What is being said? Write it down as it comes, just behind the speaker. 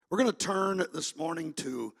We're going to turn this morning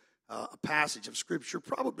to a passage of Scripture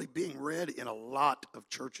probably being read in a lot of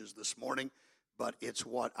churches this morning, but it's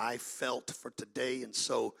what I felt for today, and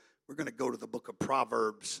so we're going to go to the book of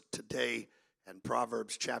Proverbs today, and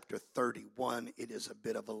Proverbs chapter 31. It is a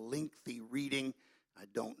bit of a lengthy reading. I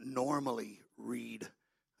don't normally read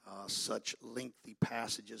such lengthy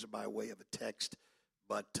passages by way of a text,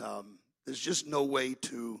 but there's just no way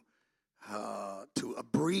to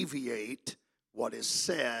abbreviate what is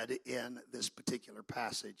said in this particular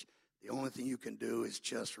passage. The only thing you can do is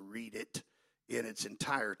just read it in its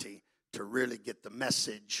entirety to really get the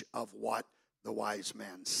message of what the wise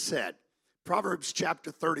man said. Proverbs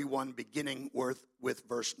chapter 31, beginning with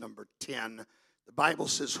verse number 10, the Bible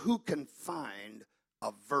says, "Who can find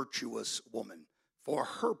a virtuous woman? For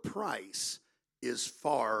her price is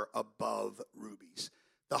far above rubies.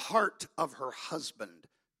 The heart of her husband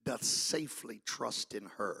doth safely trust in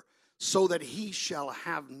her, so that he shall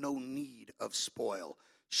have no need of spoil.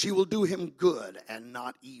 She will do him good and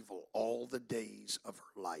not evil all the days of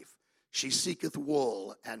her life. She seeketh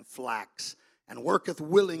wool and flax, and worketh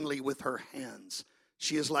willingly with her hands.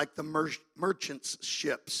 She is like the merchant's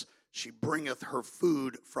ships. She bringeth her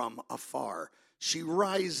food from afar. She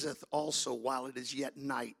riseth also while it is yet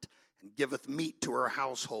night, and giveth meat to her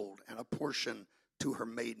household, and a portion to her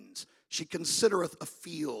maidens. She considereth a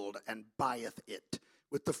field, and buyeth it.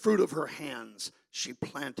 With the fruit of her hands she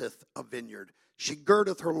planteth a vineyard. She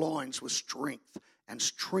girdeth her loins with strength, and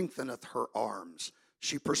strengtheneth her arms.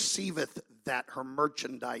 She perceiveth that her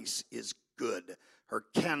merchandise is good. Her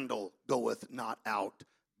candle goeth not out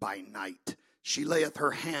by night. She layeth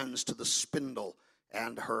her hands to the spindle,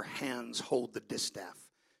 and her hands hold the distaff.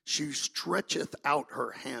 She stretcheth out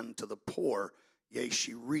her hand to the poor, yea,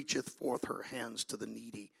 she reacheth forth her hands to the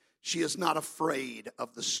needy. She is not afraid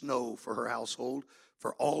of the snow for her household,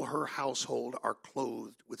 for all her household are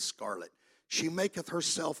clothed with scarlet. She maketh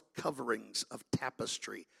herself coverings of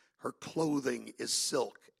tapestry. Her clothing is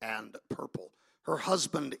silk and purple. Her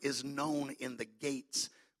husband is known in the gates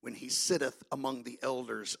when he sitteth among the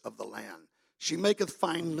elders of the land. She maketh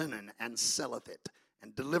fine linen and selleth it,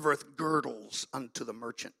 and delivereth girdles unto the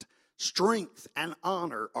merchant. Strength and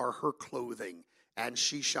honor are her clothing, and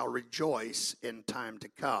she shall rejoice in time to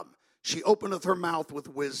come. She openeth her mouth with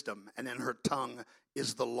wisdom, and in her tongue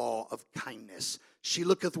is the law of kindness. She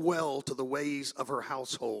looketh well to the ways of her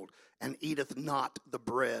household, and eateth not the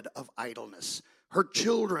bread of idleness. Her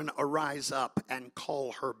children arise up and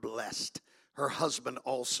call her blessed, her husband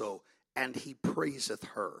also, and he praiseth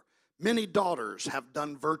her. Many daughters have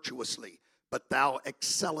done virtuously, but thou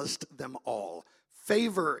excellest them all.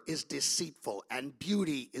 Favor is deceitful, and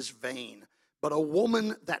beauty is vain. But a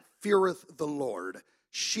woman that feareth the Lord,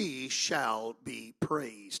 she shall be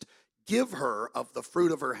praised. Give her of the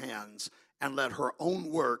fruit of her hands, and let her own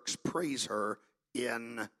works praise her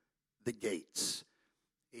in the gates."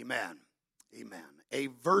 Amen. Amen. A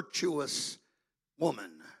virtuous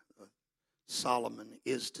woman, Solomon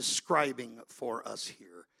is describing for us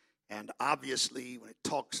here. And obviously, when it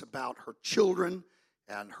talks about her children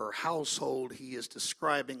and her household, he is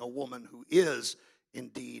describing a woman who is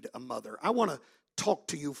indeed a mother. I want to talk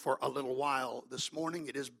to you for a little while this morning.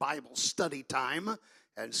 It is Bible study time,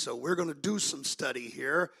 and so we're going to do some study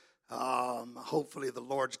here. Hopefully the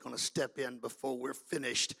Lord's going to step in before we're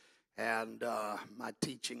finished, and my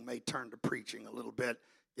teaching may turn to preaching a little bit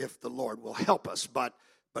if the Lord will help us. But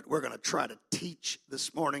we're going to try to teach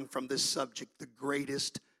this morning from this subject, the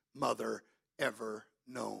greatest mother ever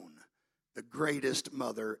known. The greatest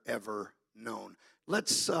mother ever known.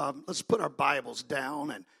 Let's put our Bibles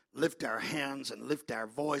down and lift our hands and lift our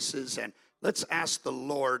voices, and let's ask the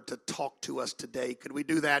Lord to talk to us today. Could we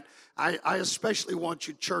do that? I especially want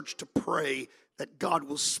you, church, to pray that God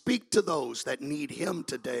will speak to those that need him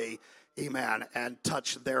today, amen, and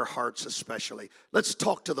touch their hearts especially. Let's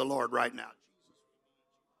talk to the Lord right now.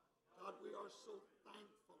 God, we are so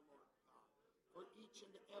thankful, Lord God, for each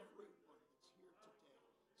and every one that's here today.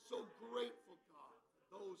 So grateful, God,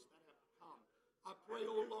 for those that have come. I pray,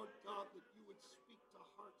 oh Lord God, that you would speak to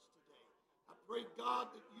hearts today. I pray,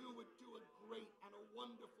 God, that you would do a great and a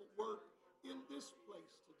wonderful work in this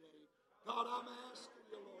place today. God, I'm asking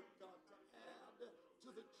you, Lord God, to add to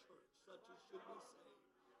the church such as should be saved.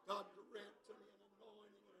 God, grant to me an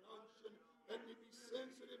anointing and an unction. Let me be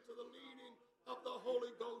sensitive to the leading of the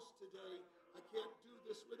Holy Ghost today. I can't do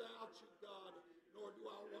this without you, God, nor do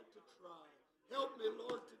I want to try. Help me,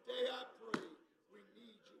 Lord, today I pray. We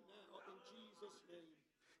need you now in Jesus' name.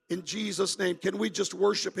 In Jesus' name, can we just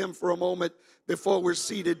worship him for a moment before we're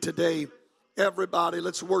seated today? Everybody,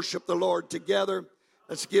 let's worship the Lord together.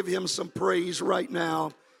 Let's give him some praise right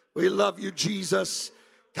now. We love you, Jesus.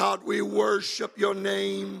 God, we worship your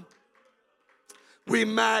name. We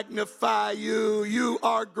magnify you. You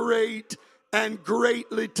are great and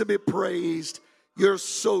greatly to be praised. You're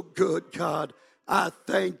so good, God. I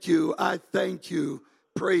thank you. I thank you.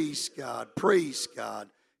 Praise God. Praise God.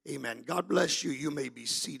 Amen. God bless you. You may be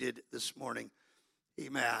seated this morning.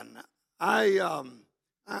 Amen. I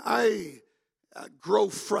grow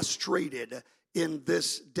frustrated in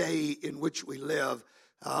this day in which we live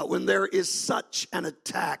when there is such an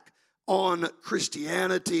attack on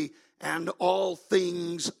Christianity and all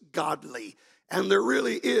things godly. And there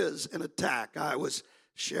really is an attack. I was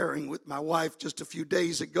sharing with my wife just a few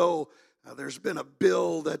days ago. There's been a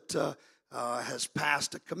bill that has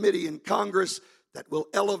passed a committee in Congress that will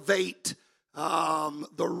elevate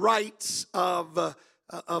the rights of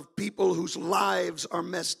people whose lives are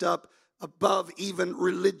messed up above even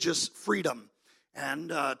religious freedom.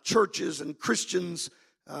 And churches and Christians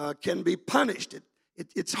can be punished.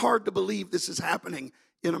 It's hard to believe this is happening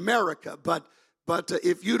in America, but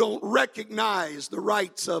if you don't recognize the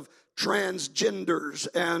rights of transgenders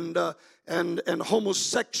and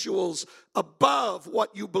homosexuals above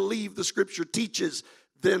what you believe the Scripture teaches,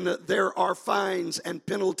 then there are fines and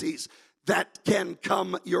penalties that can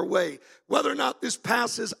come your way. Whether or not this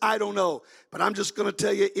passes, I don't know. But I'm just going to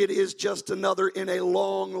tell you, it is just another in a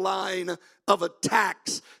long line of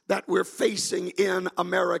attacks that we're facing in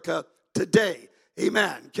America today.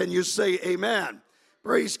 Amen. Can you say amen?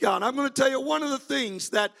 Praise God. I'm going to tell you one of the things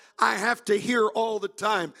that I have to hear all the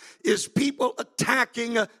time is people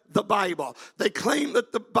attacking the Bible. They claim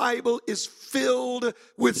that the Bible is filled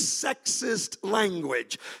with sexist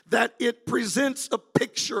language, that it presents a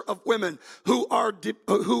picture of women who are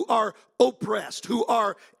oppressed, who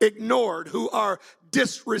are ignored, who are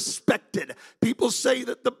disrespected. People say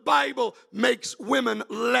that the Bible makes women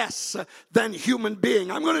less than human beings.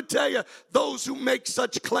 I'm going to tell you, those who make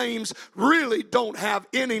such claims really don't have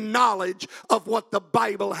any knowledge of what the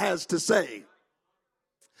Bible has to say.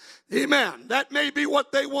 Amen. That may be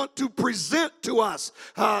what they want to present to us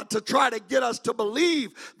to try to get us to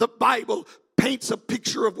believe the Bible paints a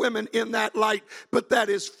picture of women in that light, but that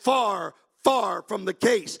is far from the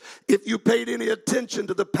case. If you paid any attention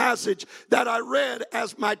to the passage that I read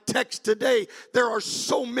as my text today, there are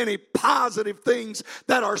so many positive things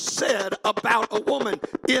that are said about a woman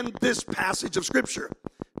in this passage of Scripture.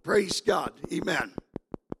 Praise God. Amen.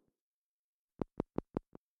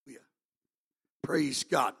 Praise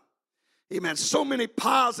God. Amen. So many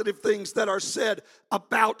positive things that are said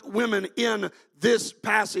about women in this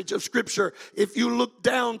passage of Scripture. If you look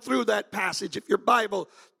down through that passage, if your Bible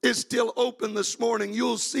is still open this morning,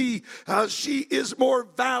 you'll see she is more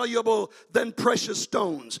valuable than precious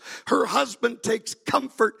stones. Her husband takes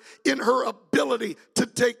comfort in her ability to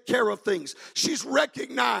take care of things. She's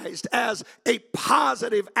recognized as a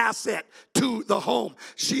positive asset to the home.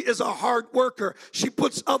 She is a hard worker. She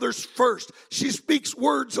puts others first. She speaks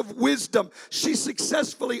words of wisdom. She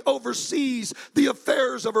successfully oversees the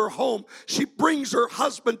affairs of her home. She brings her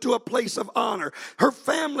husband to a place of honor. Her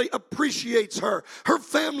family appreciates her. Her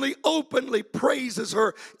family openly praises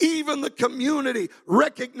her. Even the community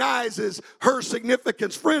recognizes her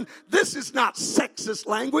significance. Friend, this is not sexist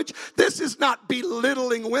language. This is not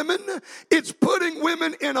belittling women. It's putting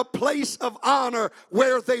women in a place of honor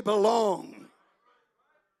where they belong.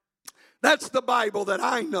 That's the Bible that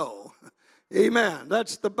I know. Amen.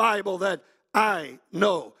 That's the Bible that I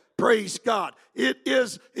know. Praise God.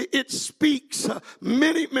 It speaks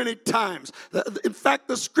many times. In fact,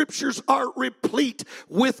 the Scriptures are replete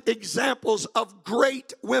with examples of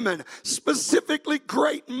great women, specifically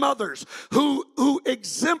great mothers who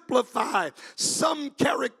exemplify some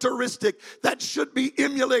characteristic that should be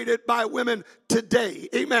emulated by women today.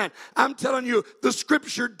 Amen. I'm telling you, the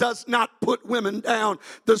Scripture does not put women down.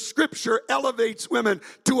 The Scripture elevates women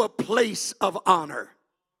to a place of honor.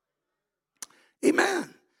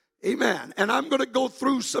 Amen. Amen. And I'm going to go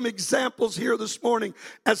through some examples here this morning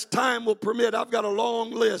as time will permit. I've got a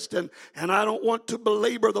long list and I don't want to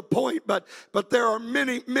belabor the point, but there are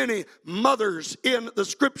many mothers in the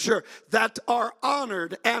Scripture that are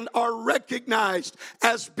honored and are recognized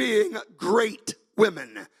as being great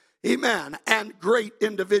women. Amen. And great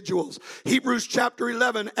individuals. Hebrews chapter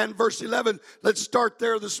 11 and verse 11. Let's start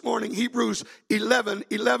there this morning. Hebrews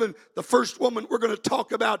 11:11. The first woman we're going to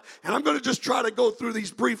talk about. And I'm going to just try to go through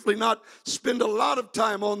these briefly, not spend a lot of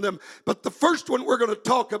time on them. But the first one we're going to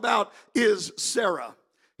talk about is Sarah.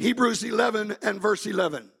 Hebrews 11 and verse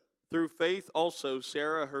 11. Through faith also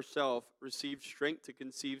Sarah herself received strength to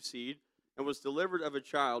conceive seed and was delivered of a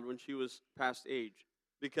child when she was past age.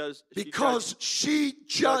 Because she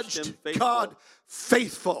judged God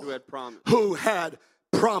faithful, who had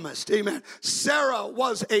promised. Amen. Sarah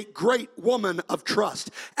was a great woman of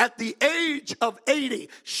trust. At the age of 80,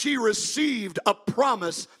 she received a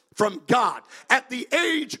promise from God. At the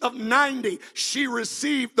age of 90, she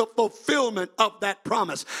received the fulfillment of that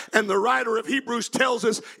promise. And the writer of Hebrews tells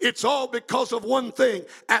us it's all because of one thing.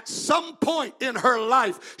 At some point in her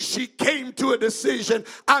life, she came to a decision: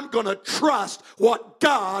 I'm going to trust what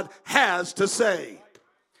God has to say.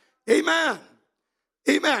 Amen.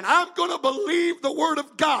 Amen. I'm going to believe the word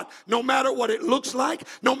of God, no matter what it looks like,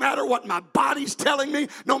 no matter what my body's telling me,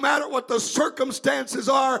 no matter what the circumstances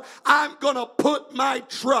are. I'm going to put my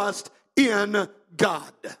trust in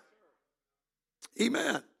God.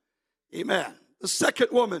 Amen. Amen. The second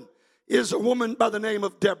woman is a woman by the name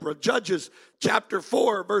of Deborah. Judges chapter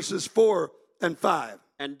 4, verses 4 and 5.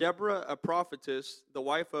 And Deborah, a prophetess, the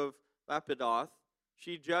wife of Lapidoth,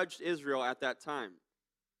 she judged Israel at that time.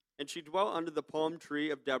 And she dwelt under the palm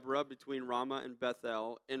tree of Deborah between Ramah and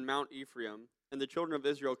Bethel in Mount Ephraim. And the children of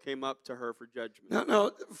Israel came up to her for judgment.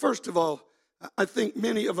 Now, first of all, I think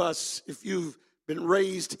many of us, if you've been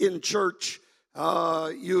raised in church,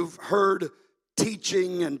 you've heard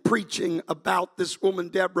teaching and preaching about this woman,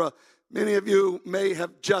 Deborah. Many of you may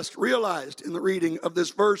have just realized in the reading of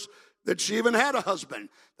this verse that she even had a husband.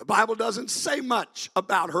 The Bible doesn't say much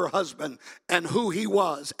about her husband and who he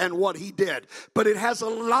was and what he did, but it has a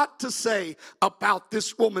lot to say about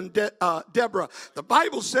this woman, Deborah. The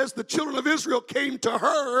Bible says the children of Israel came to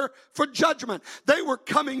her for judgment. They were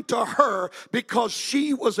coming to her because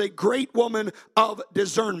she was a great woman of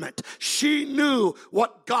discernment. She knew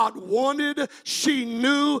what God wanted. She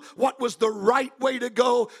knew what was the right way to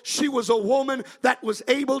go. She was a woman that was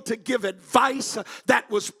able to give advice that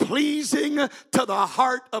was pleasing to the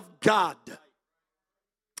heart of God.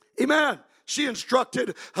 Amen. She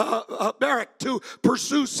instructed Barak to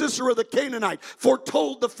pursue Sisera the Canaanite,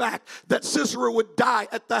 foretold the fact that Sisera would die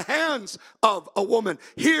at the hands of a woman.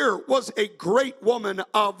 Here was a great woman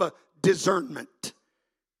of discernment.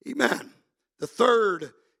 Amen. The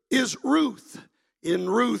third is Ruth. In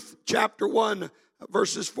Ruth chapter 1,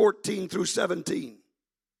 verses 14 through 17.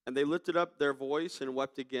 And they lifted up their voice and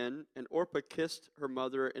wept again, and Orpah kissed her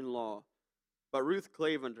mother-in-law. But Ruth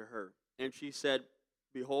clave unto her, and she said,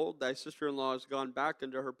 Behold, thy sister-in-law is gone back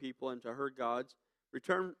unto her people and to her gods.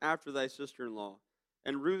 Return after thy sister-in-law.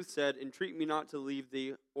 And Ruth said, Entreat me not to leave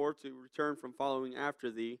thee, or to return from following after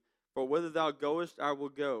thee. For whither thou goest, I will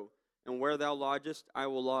go, and where thou lodgest, I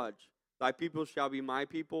will lodge. Thy people shall be my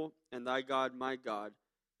people, and thy God my God.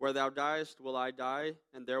 Where thou diest will I die,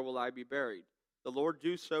 and there will I be buried. The Lord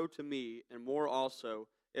do so to me, and more also,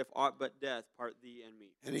 if aught but death part thee and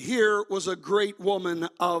me. And here was a great woman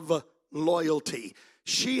of loyalty.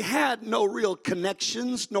 She had no real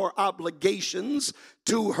connections nor obligations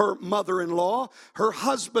to her mother-in-law. Her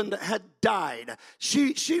husband had died.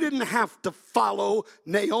 She didn't have to follow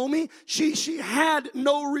Naomi. She had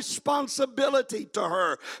no responsibility to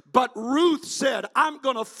her. But Ruth said, I'm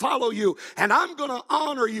going to follow you, and I'm going to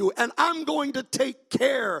honor you, and I'm going to take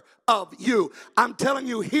care of you. I'm telling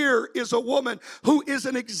you, here is a woman who is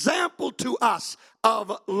an example to us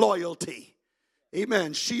of loyalty.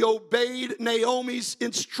 Amen. She obeyed Naomi's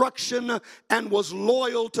instruction and was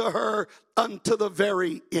loyal to her unto the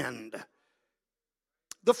very end.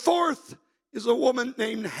 The fourth is a woman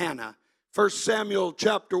named Hannah. 1 Samuel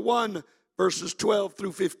chapter 1, verses 12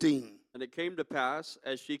 through 15. And it came to pass,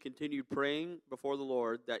 as she continued praying before the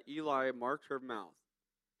Lord, that Eli marked her mouth.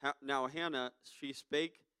 Now Hannah, she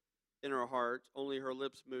spake in her heart, only her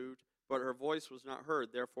lips moved, but her voice was not heard.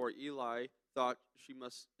 Therefore Eli thought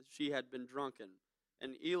she had been drunken.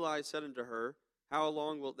 And Eli said unto her, How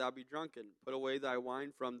long wilt thou be drunken? Put away thy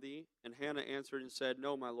wine from thee. And Hannah answered and said,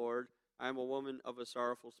 No, my Lord, I am a woman of a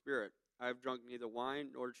sorrowful spirit. I have drunk neither wine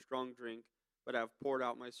nor strong drink, but have poured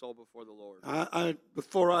out my soul before the Lord.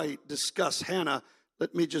 Before I discuss Hannah,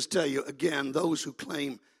 let me just tell you again, those who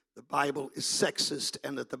claim the Bible is sexist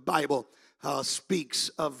and that the Bible speaks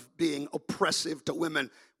of being oppressive to women,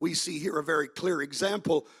 we see here a very clear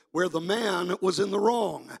example where the man was in the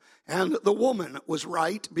wrong and the woman was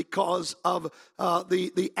right because of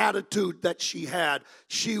the attitude that she had.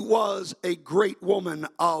 She was a great woman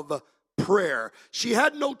of prayer. She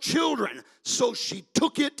had no children, so she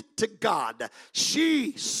took it to God.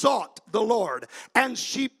 She sought the Lord, and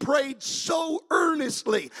she prayed so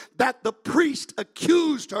earnestly that the priest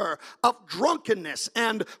accused her of drunkenness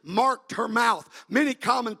and marked her mouth. Many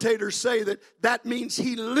commentators say that means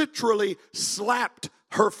he literally slapped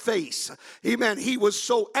her face. Amen. He was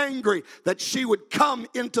so angry that she would come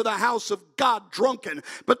into the house of God drunken.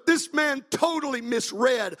 But this man totally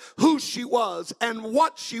misread who she was and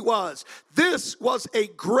what she was. This was a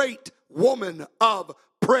great woman of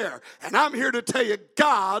prayer. And I'm here to tell you,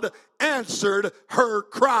 God answered her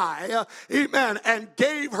cry, amen, and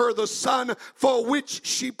gave her the son for which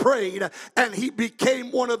she prayed, and he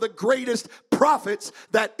became one of the greatest prophets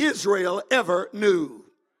that Israel ever knew.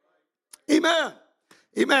 Amen.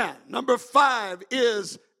 Amen. Number 5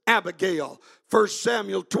 is Abigail. 1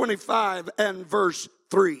 Samuel 25 and verse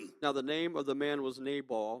 3. Now the name of the man was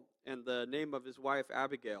Nabal, and the name of his wife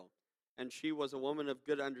Abigail. And she was a woman of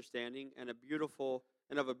good understanding and of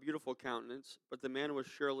a beautiful countenance. But the man was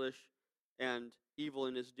churlish and evil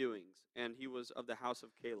in his doings, and he was of the house of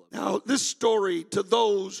Caleb. Now this story, to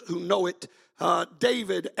those who know it,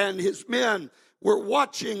 David and his men were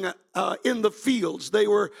watching in the fields. They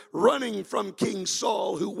were running from King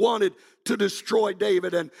Saul, who wanted to destroy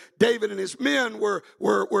David. And David and his men were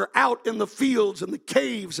out in the fields and the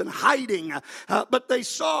caves and hiding. But they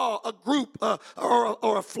saw a group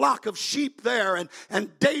or a flock of sheep there.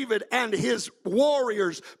 And David and his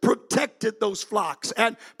warriors protected those flocks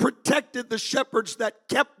and protected the shepherds that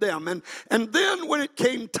kept them. And then when it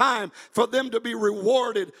came time for them to be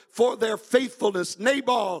rewarded for their faithfulness,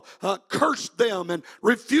 Nabal cursed them and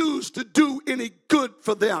refused to do any good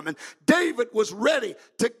for them. And David was ready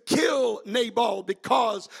to kill Nabal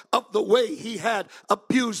because of the way he had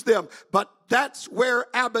abused them. But that's where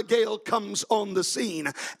Abigail comes on the scene.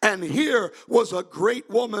 And here was a great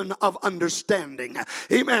woman of understanding.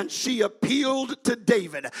 Amen. She appealed to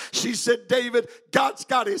David. She said, David, God's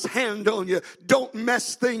got his hand on you. Don't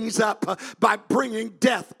mess things up by bringing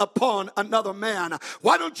death upon another man.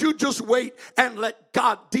 Why don't you just wait and let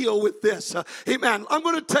God deal with this? Amen. I'm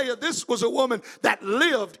going to tell you, this was a woman that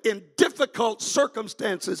lived in difficult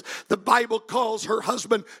circumstances. The Bible calls her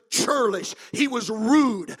husband churlish. He was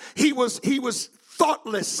rude. He was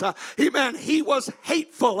thoughtless. Amen. He was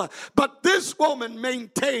hateful. But this woman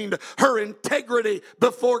maintained her integrity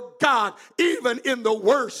before God, even in the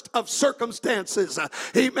worst of circumstances.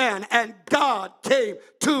 Amen. And God came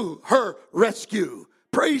to her rescue.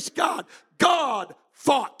 Praise God. God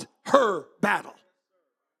fought her battle.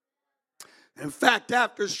 In fact,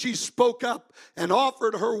 after she spoke up and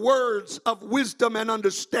offered her words of wisdom and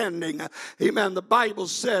understanding, amen, the Bible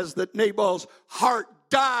says that Nabal's heart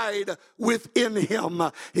died within him.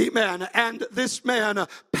 Amen. And this man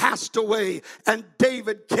passed away, and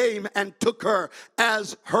David came and took her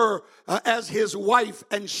as his wife,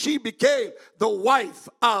 and she became the wife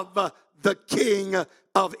of the king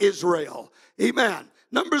of Israel. Amen.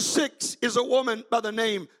 Number 6 is a woman by the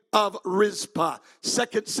name of Rizpah.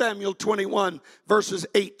 2 Samuel 21 verses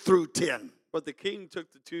 8 through 10. But the king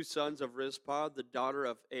took the 2 sons of Rizpah, the daughter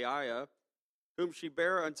of Aiah, whom she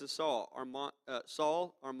bare unto Saul,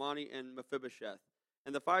 Armani, and Mephibosheth,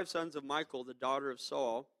 and the 5 sons of Michal, the daughter of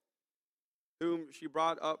Saul, whom she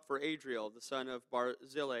brought up for Adriel, the son of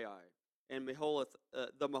Barzillai, and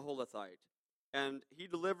the Maholathite. And he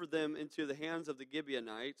delivered them into the hands of the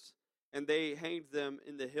Gibeonites, and they hanged them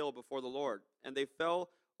in the hill before the Lord. And they fell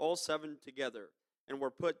all 7 together, and were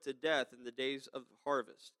put to death in the days of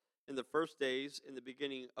harvest, in the first days in the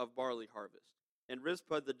beginning of barley harvest. And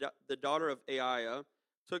Rizpah, the daughter of Aiah,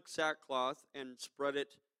 took sackcloth and spread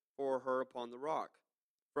it for her upon the rock,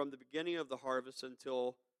 from the beginning of the harvest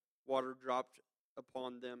until water dropped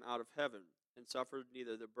upon them out of heaven, and suffered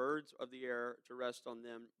neither the birds of the air to rest on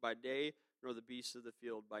them by day, nor the beasts of the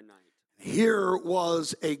field by night. Here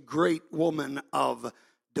was a great woman of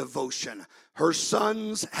devotion. Her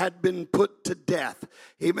sons had been put to death.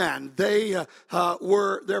 Amen. Their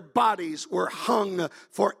bodies were hung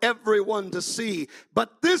for everyone to see.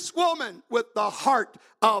 But this woman, with the heart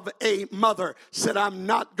of a mother, said, I'm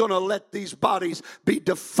not going to let these bodies be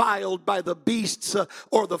defiled by the beasts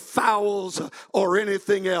or the fowls or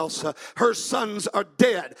anything else. Her sons are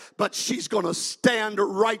dead, but she's going to stand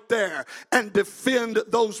right there and defend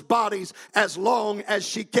those bodies as long as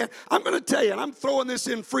she can. I'm going to tell you, and I'm throwing this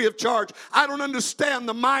in free of charge, I don't understand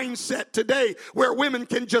the mindset today where women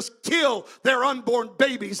can just kill their unborn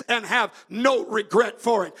babies and have no regret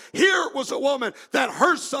for it. Here was a woman that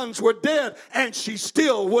her sons were dead, and she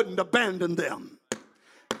still wouldn't abandon them.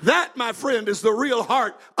 That, my friend, is the real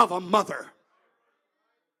heart of a mother.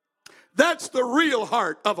 That's the real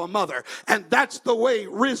heart of a mother. And that's the way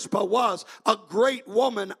Rizpah was, a great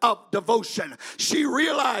woman of devotion. She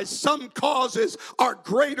realized some causes are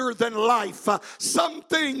greater than life. Some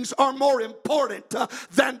things are more important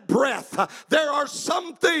than breath. There are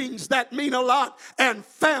some things that mean a lot, and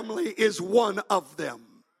family is one of them.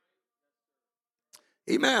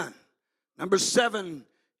 Amen. Number 7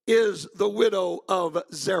 is the widow of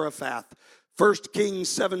Zarephath. 1 Kings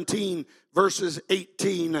 17 verses 8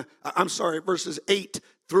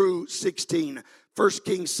 through 16. 1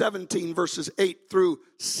 Kings 17, verses 8 through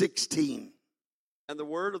 16. And the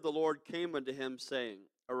word of the Lord came unto him, saying,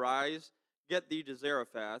 Arise, get thee to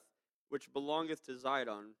Zarephath, which belongeth to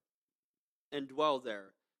Zidon, and dwell there.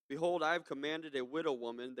 Behold, I have commanded a widow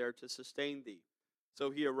woman there to sustain thee. So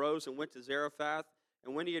he arose and went to Zarephath,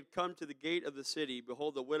 and when he had come to the gate of the city,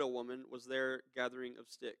 behold, the widow woman was there gathering of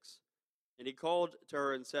sticks. And he called to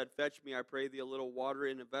her and said, Fetch me, I pray thee, a little water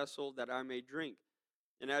in a vessel, that I may drink.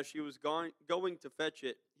 And as she was going to fetch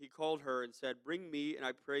it, he called her and said, Bring me, and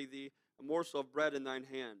I pray thee, a morsel of bread in thine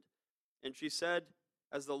hand. And she said,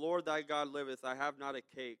 As the Lord thy God liveth, I have not a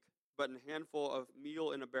cake, but an handful of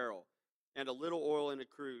meal in a barrel, and a little oil in a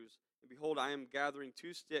cruse. And behold, I am gathering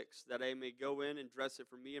 2 sticks, that I may go in and dress it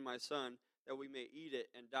for me and my son, that we may eat it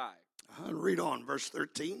and die. Read on, verse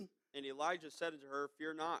 13. And Elijah said unto her,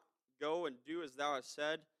 Fear not, go and do as thou hast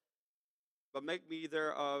said, but make me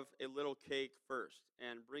thereof a little cake first,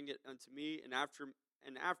 and bring it unto me, and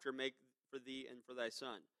after make for thee and for thy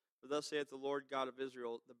son. For thus saith the Lord God of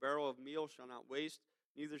Israel, The barrel of meal shall not waste,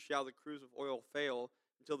 neither shall the cruse of oil fail,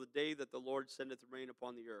 until the day that the Lord sendeth rain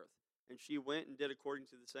upon the earth. And she went and did according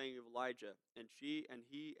to the saying of Elijah. And she and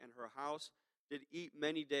he and her house did eat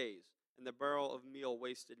many days, and the barrel of meal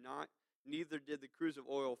wasted not, neither did the cruse of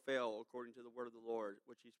oil fail, according to the word of the Lord,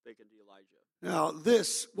 which he spake unto Elijah. Now,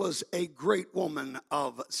 this was a great woman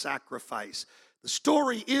of sacrifice. The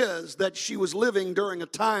story is that she was living during a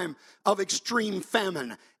time of extreme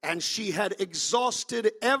famine, and she had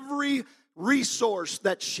exhausted every resource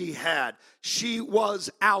that she had. She was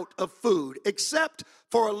out of food, except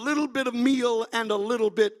for a little bit of meal and a little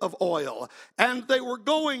bit of oil. And they were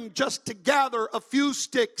going just to gather a few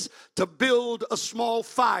sticks to build a small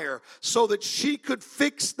fire so that she could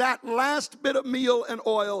fix that last bit of meal and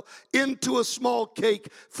oil into a small cake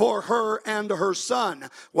for her and her son.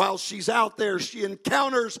 While she's out there, she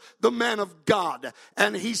encounters the man of God,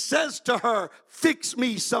 and he says to her, Fix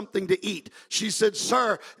me something to eat. She said,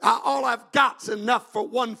 Sir, all I've got's enough for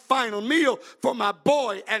one final meal for my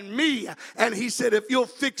boy and me. And he said, if you'll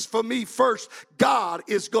fix for me first, God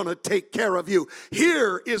is going to take care of you.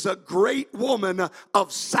 Here is a great woman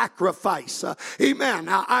of sacrifice. Amen.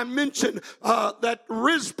 Now, I mentioned that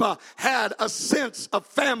Rizpah had a sense of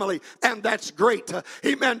family, and that's great.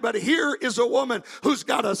 Amen. But here is a woman who's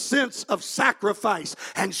got a sense of sacrifice,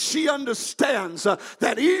 and she understands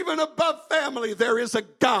that even above family, there is a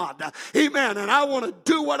God. Amen. And I want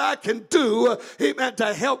to do what I can do, amen,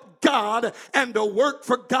 to help God and to work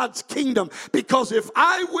for God's kingdom. Because if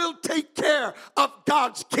I will take care of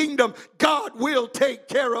God's kingdom, God will take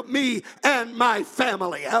care of me and my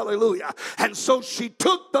family. Hallelujah. And so she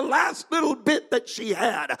took the last little bit that she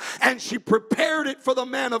had and she prepared it for the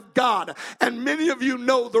man of God. And many of you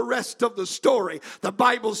know the rest of the story. The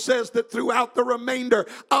Bible says that throughout the remainder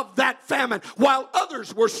of that famine, while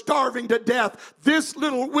others were starving to death, this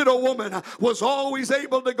little widow woman was always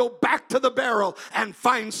able to go back to the barrel and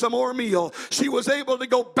find some more meal. She was able to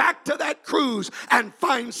go back to that cruse and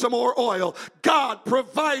find some more oil. God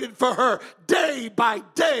provided for her day by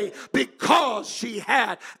day because she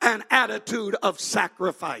had an attitude of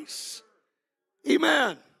sacrifice.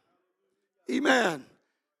 Amen. Amen.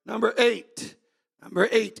 Number 8. Number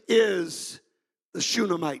 8 is the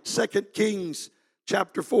Shunammite. 2 Kings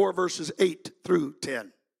chapter 4 verses 8 through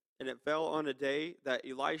 10. And it fell on a day that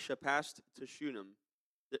Elisha passed to Shunem,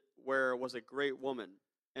 where was a great woman,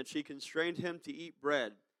 and she constrained him to eat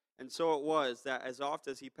bread. And so it was that as oft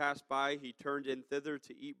as he passed by, he turned in thither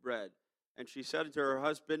to eat bread. And she said unto her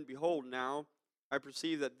husband, Behold, now I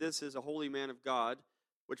perceive that this is a holy man of God,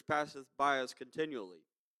 which passeth by us continually.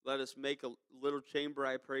 Let us make a little chamber,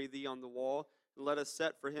 I pray thee, on the wall, and let us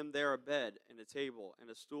set for him there a bed, and a table, and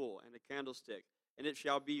a stool, and a candlestick. And it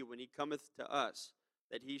shall be, when he cometh to us,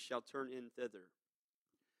 that he shall turn in thither.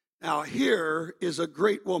 Now here is a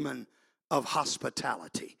great woman of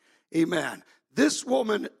hospitality. Amen. This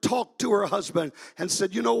woman talked to her husband and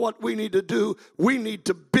said, you know what we need to do? We need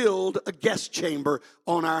to build a guest chamber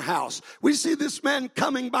on our house. We see this man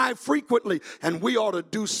coming by frequently, and we ought to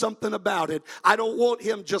do something about it. I don't want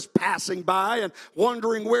him just passing by and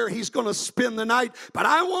wondering where he's going to spend the night, but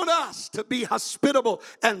I want us to be hospitable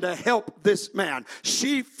and to help this man.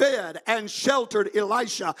 She fed and sheltered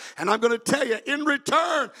Elisha, and I'm going to tell you, in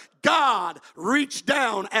return, God reached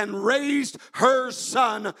down and raised her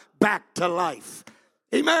son back to life.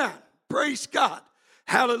 Amen. Praise God.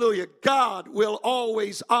 Hallelujah. God will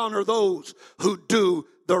always honor those who do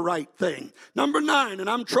the right thing. Number 9, and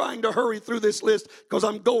I'm trying to hurry through this list because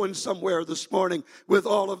I'm going somewhere this morning with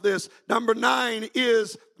all of this. Number 9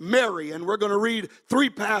 is Mary, and we're going to read 3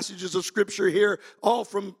 passages of Scripture here, all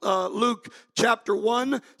from Luke chapter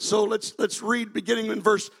 1. So let's read beginning in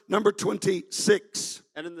verse number 26.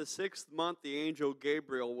 And in the 6th month, the angel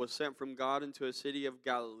Gabriel was sent from God into a city of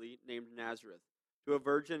Galilee named Nazareth, to a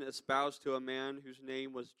virgin espoused to a man whose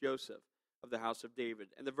name was Joseph, of the house of David.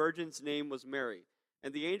 And the virgin's name was Mary.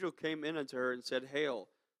 And the angel came in unto her and said, Hail,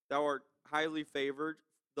 thou art highly favored,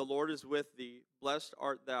 the Lord is with thee, blessed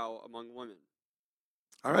art thou among women.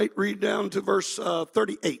 All right, read down to verse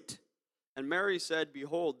 38. And Mary said,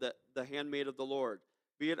 Behold, the handmaid of the Lord,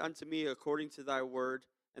 be it unto me according to thy word.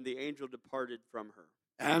 And the angel departed from her.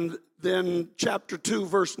 And then chapter 2,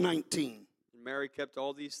 verse 19. And Mary kept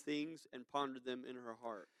all these things and pondered them in her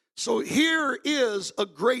heart. So here is a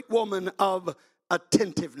great woman of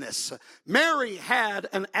attentiveness. Mary had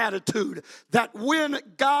an attitude that when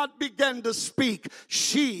God began to speak,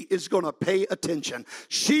 she is going to pay attention.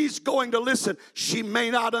 She's going to listen. She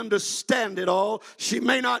may not understand it all. She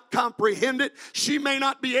may not comprehend it. She may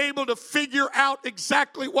not be able to figure out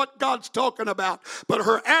exactly what God's talking about. But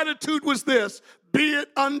her attitude was this: be it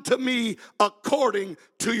unto me according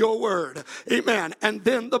to your word. Amen. And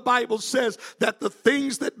then the Bible says that the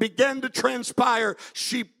things that began to transpire,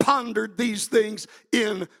 she pondered these things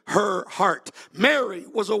in her heart. Mary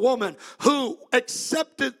was a woman who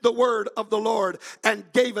accepted the word of the Lord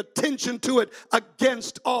and gave attention to it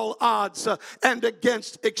against all odds and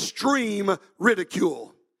against extreme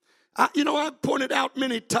ridicule. I've pointed out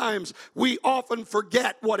many times, we often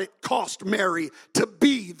forget what it cost Mary to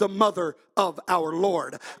be the mother of our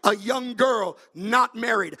Lord. A young girl, not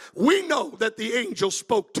married. We know that the angel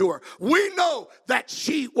spoke to her. We know that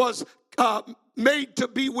she was made to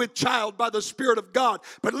be with child by the Spirit of God.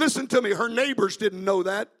 But listen to me, her neighbors didn't know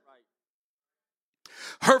that.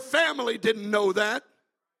 Her family didn't know that.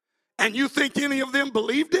 And you think any of them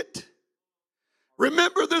believed it?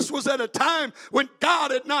 Remember, this was at a time when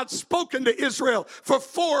God had not spoken to Israel for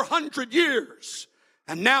 400 years.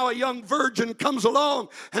 And now a young virgin comes along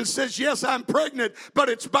and says, yes, I'm pregnant, but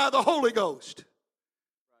it's by the Holy Ghost.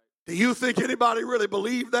 Do you think anybody really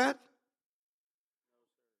believed that?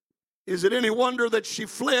 Is it any wonder that she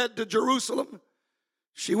fled to Jerusalem?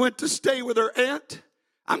 She went to stay with her aunt.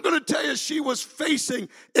 I'm going to tell you, she was facing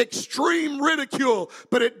extreme ridicule,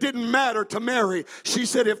 but it didn't matter to Mary. She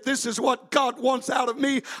said, if this is what God wants out of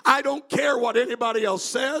me, I don't care what anybody else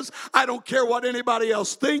says. I don't care what anybody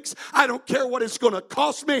else thinks. I don't care what it's going to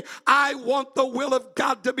cost me. I want the will of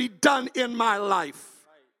God to be done in my life.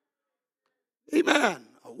 Amen.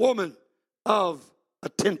 A woman of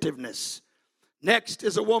attentiveness. Next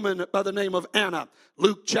is a woman by the name of Anna.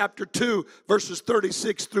 Luke chapter 2, verses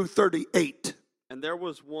 36 through 38. And there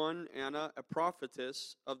was one, Anna, a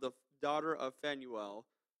prophetess of the daughter of Phanuel,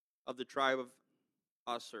 of the tribe of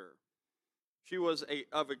Aser. She was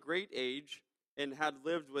of a great age, and had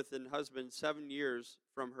lived with an husband 7 years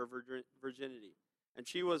from her virginity. And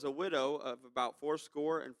she was a widow of about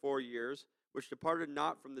 84 years, which departed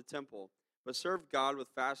not from the temple, but served God with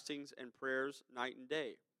fastings and prayers night and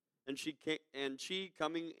day. And she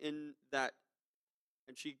coming in that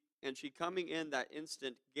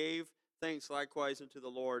instant gave thanks likewise unto the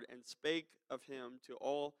Lord, and spake of him to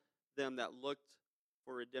all them that looked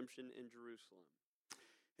for redemption in Jerusalem.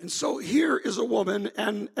 And so here is a woman,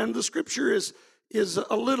 and the scripture is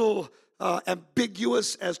a little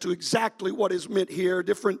ambiguous as to exactly what is meant here.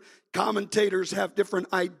 Different commentators have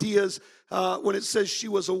different ideas. When it says she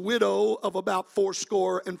was a widow of about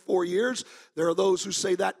 84 years, there are those who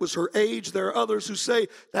say that was her age. There are others who say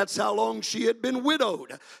that's how long she had been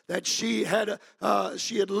widowed, that she had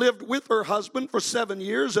lived with her husband for 7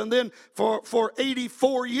 years, and then for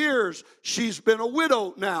 84 years she's been a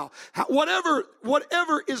widow now.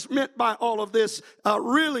 Whatever is meant by all of this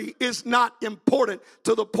really is not important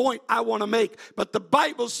to the point I want to make. But the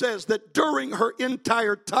Bible says that during her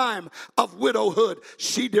entire time of widowhood,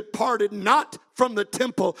 she departed not from the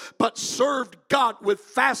temple, but served God with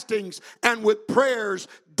fastings and with prayers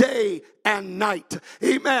day and night.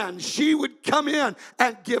 Amen. She would come in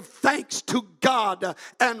and give thanks to God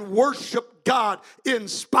and worship God in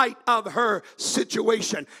spite of her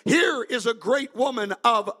situation. Here is a great woman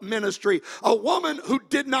of ministry, a woman who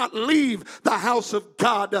did not leave the house of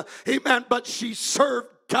God. Amen. But she served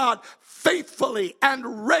God faithfully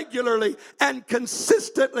and regularly and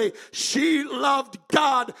consistently. She loved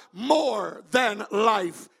God more than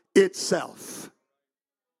life itself.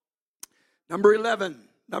 Number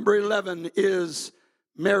 11 is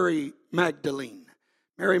Mary Magdalene.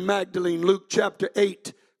 Mary Magdalene, Luke chapter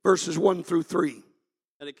 8, verses 1 through 3.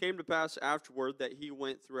 And it came to pass afterward that he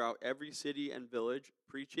went throughout every city and village,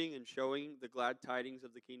 preaching and showing the glad tidings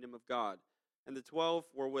of the kingdom of God. And the 12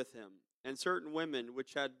 were with him. And certain women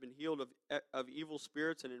which had been healed of evil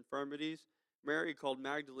spirits and infirmities, Mary called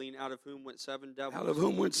Magdalene, out of whom went 7 devils. Out of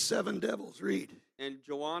whom went 7 devils. Read. And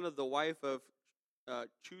Joanna, the wife of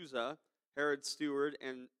Chuza, Herod's steward,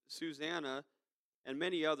 and Susanna, and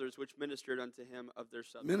many others which ministered unto him of their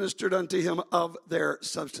substance. Ministered unto him of their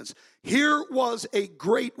substance. Here was a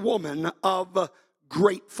great woman of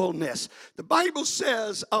gratefulness. The Bible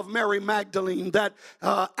says of Mary Magdalene that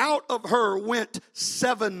out of her went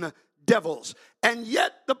 7 devils. And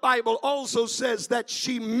yet the Bible also says that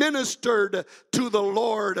she ministered to the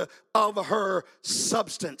Lord of her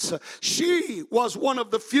substance. She was one of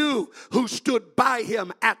the few who stood by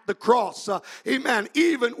him at the cross. Amen.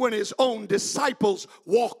 Even when his own disciples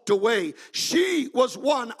walked away. She was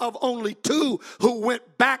one of only 2 who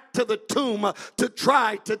went back to the tomb to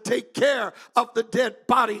try to take care of the dead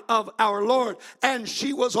body of our Lord. And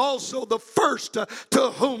she was also the first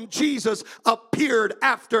to whom Jesus appeared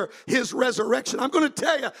after his resurrection. I'm going to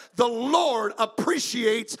tell you, the Lord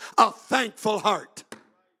appreciates a thankful heart.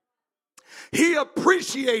 He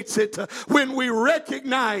appreciates it when we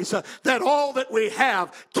recognize that all that we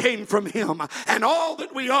have came from him, and all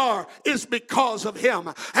that we are is because of him,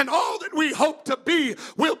 and all that we hope to be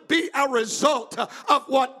will be a result of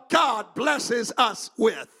what God blesses us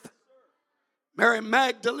with. Mary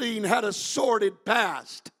Magdalene had a sordid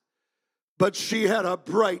past, but she had a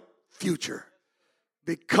bright future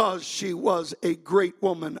because she was a great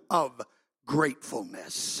woman of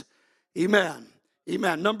gratefulness. Amen.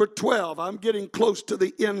 Amen. Number 12. I'm getting close to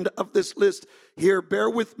the end of this list here. Bear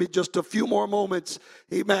with me just a few more moments.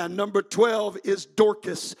 Amen. Number 12 is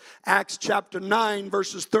Dorcas. Acts chapter 9,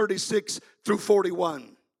 verses 36 through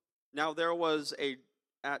 41. Now there was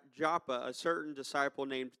at Joppa a certain disciple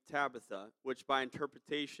named Tabitha, which by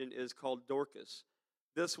interpretation is called Dorcas.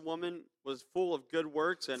 This woman was full of good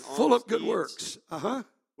works and full of good deeds, works,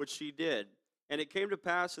 which she did. And it came to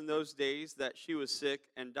pass in those days that she was sick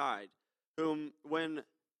and died, whom when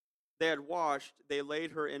they had washed, they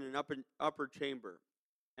laid her in an upper chamber.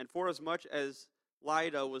 And forasmuch as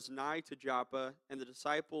Lydda was nigh to Joppa, and the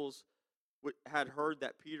disciples had heard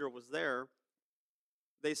that Peter was there,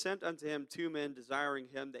 they sent unto him 2 men, desiring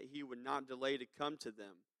him that he would not delay to come to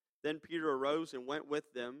them. Then Peter arose and went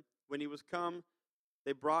with them. When he was come,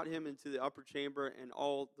 they brought him into the upper chamber, and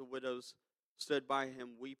all the widows stood by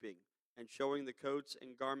him weeping, and showing the coats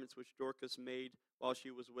and garments which Dorcas made while she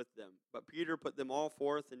was with them. But Peter put them all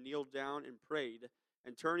forth, and kneeled down and prayed,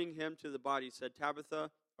 and turning him to the body said, Tabitha,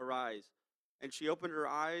 arise. And she opened her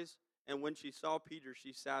eyes, and when she saw Peter,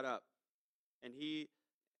 she sat up. And he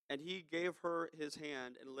gave her his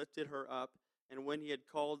hand and lifted her up, and when he had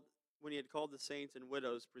called the saints and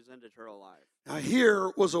widows, presented her alive. Now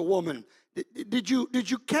here was a woman. Did you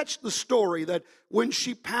catch the story that when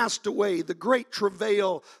she passed away, the great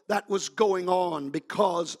travail that was going on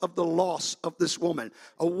because of the loss of this woman?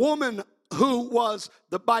 A woman who was,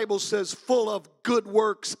 the Bible says, full of good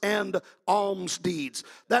works and alms deeds.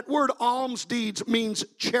 That word alms deeds means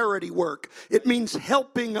charity work. It means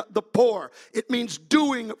helping the poor. It means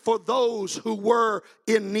doing for those who were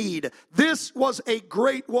in need. This was a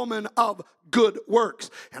great woman of good works.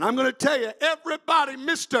 And I'm going to tell you, everybody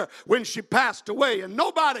missed her when she passed away, and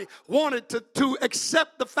nobody wanted to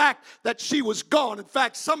accept the fact that she was gone. In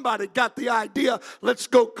fact, somebody got the idea, let's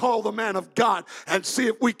go call the man of God and see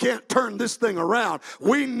if we can't turn this thing around.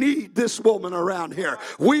 We need this woman around here.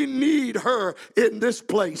 We need her in this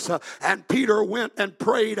place. And Peter went and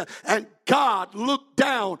prayed, and God looked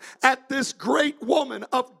down at this great woman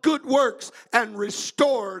of good works and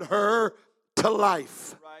restored her to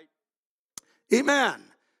life. Right. Amen.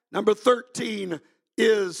 Number 13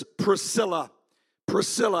 is Priscilla.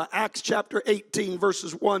 Priscilla, Acts chapter 18,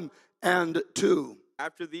 verses 1 and 2.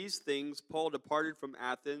 After these things, Paul departed from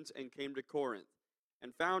Athens and came to Corinth,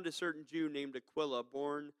 and found a certain Jew named Aquila,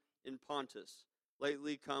 born in Pontus,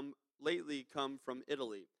 lately come from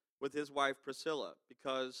Italy, with his wife Priscilla,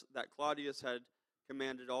 because that Claudius had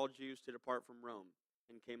commanded all Jews to depart from Rome,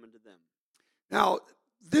 and came unto them. Now,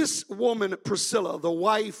 this woman, Priscilla, the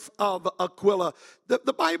wife of Aquila,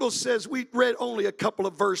 the Bible says, we read only a couple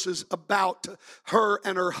of verses about her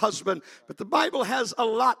and her husband, but the Bible has a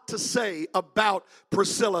lot to say about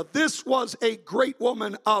Priscilla. This was a great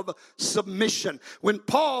woman of submission. When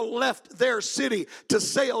Paul left their city to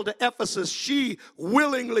sail to Ephesus, she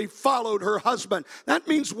willingly followed her husband. That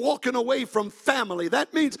means walking away from family.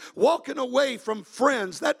 That means walking away from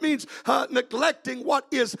friends. That means neglecting what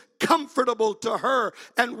is comfortable to her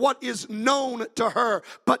and what is known to her.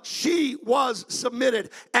 But she was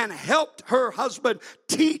submitted and helped her husband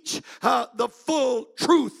teach the full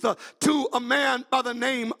truth to a man by the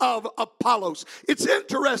name of Apollos. It's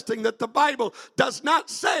interesting that the Bible does not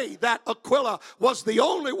say that Aquila was the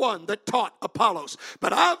only one that taught Apollos,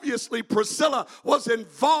 but obviously Priscilla was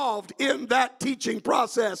involved in that teaching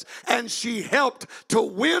process, and she helped to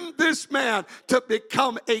win this man to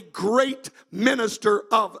become a great minister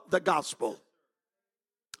of the gospel.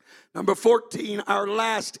 Number 14, our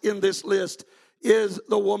last in this list, is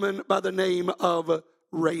the woman by the name of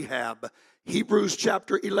Rahab. Hebrews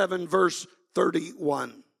chapter 11, verse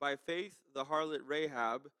 31. By faith the harlot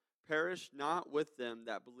Rahab perished not with them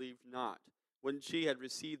that believed not, when she had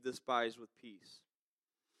received the spies with peace.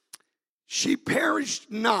 She perished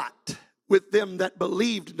not with them that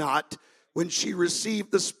believed not, when she received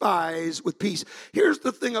the spies with peace. Here's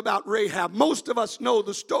the thing about Rahab. Most of us know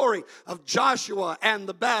the story of Joshua and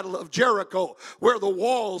the battle of Jericho, where the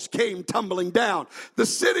walls came tumbling down. The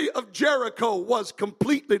city of Jericho was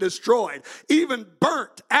completely destroyed, even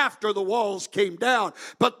burnt after the walls came down.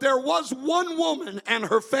 But there was one woman and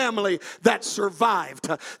her family that survived.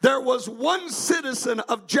 There was one citizen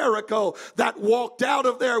of Jericho that walked out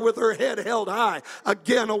of there with her head held high.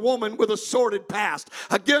 Again, a woman with a sordid past.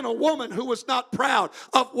 Again, a woman who was not proud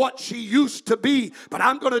of what she used to be. But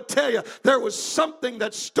I'm going to tell you, there was something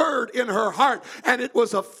that stirred in her heart, and it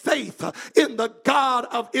was a faith in the God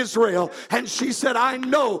of Israel. And she said, I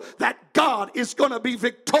know that God is going to be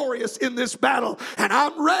victorious in this battle, and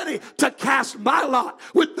I'm ready to cast my lot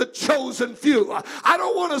with the chosen few. I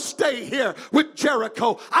don't want to stay here with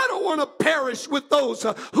Jericho. I don't want to perish with those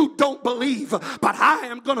who don't believe, but I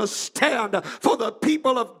am going to stand for the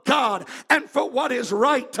people of God and for what is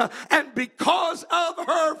right. And because of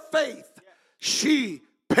her faith, she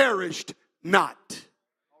perished not.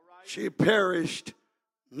 She perished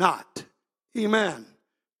not. Amen.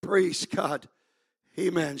 Praise God.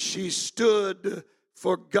 Amen. She stood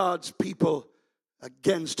for God's people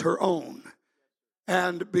against her own.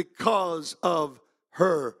 And because of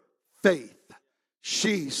her faith,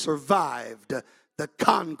 she survived the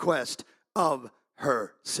conquest of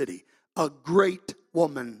her city. A great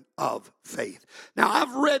woman of faith. Now,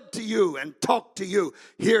 I've read to you and talked to you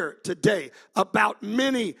here today about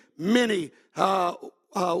many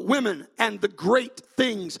women and the great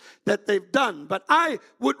things that they've done. But I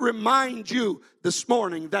would remind you this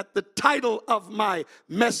morning that the title of my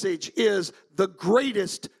message is The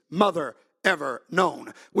Greatest Mother Ever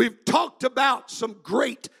Known. We've talked about some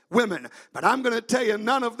great women, but I'm going to tell you,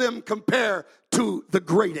 none of them compare to the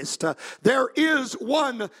greatest. There is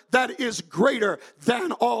one that is greater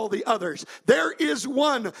than all the others. There is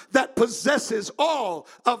one that possesses all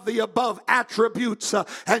of the above attributes,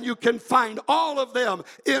 and you can find all of them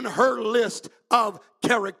in her list of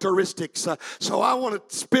characteristics. So I want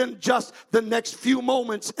to spend just the next few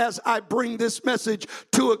moments as I bring this message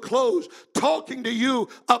to a close talking to you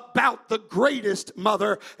about the greatest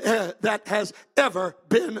mother that has ever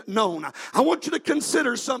been known. I want you to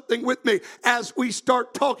consider something with me as we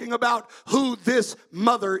start talking about who this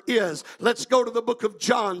mother is. Let's go to the book of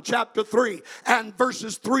John chapter 3 and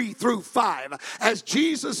verses 3 through 5. As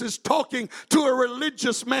Jesus is talking to a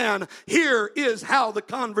religious man, here is how the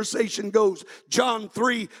conversation goes. John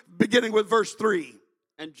 3, beginning with verse 3.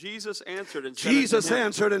 And Jesus answered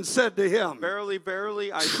and said to him, Verily,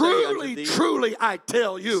 verily, I say truly, unto thee, truly, I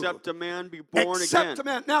tell you, except a man be born except again. a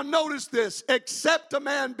man. Now notice this. Except a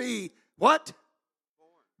man be what?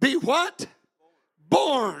 Be what?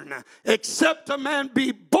 Born. Except a man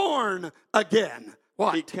be born again.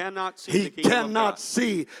 What? He cannot see He the kingdom of cannot God.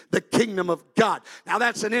 see the kingdom of God. Now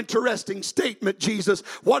that's an interesting statement, Jesus.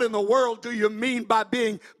 What in the world do you mean by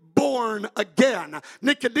being born again?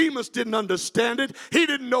 Nicodemus didn't understand it. He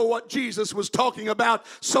didn't know what Jesus was talking about,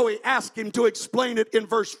 so he asked him to explain it in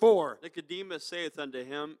verse 4. Nicodemus saith unto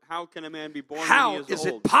him, How can a man be born How when he is is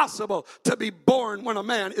old? it possible to be born when a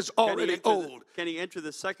man is already old? Can he enter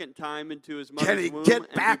the second time into his mother's Can he womb get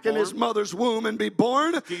and back be in his born? mother womb and be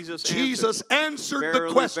born? Jesus answered the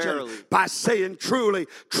Verily, question verily. by saying, truly,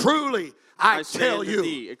 truly, I say tell unto you,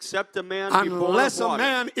 thee, except a man be born unless of a water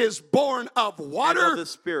man is born of water and of the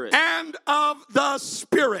Spirit, and of the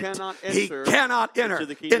Spirit, he cannot enter into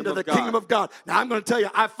the kingdom of God. Now, I'm going to tell you,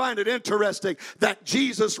 I find it interesting that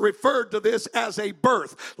Jesus referred to this as a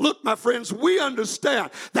birth. Look, my friends, we understand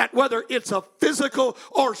that whether it's a physical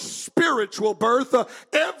or spiritual birth,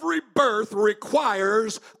 every birth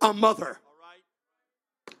requires a mother.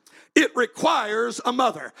 It requires a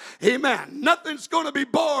mother. Amen. Nothing's going to be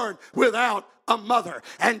born without a mother.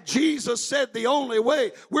 And Jesus said the only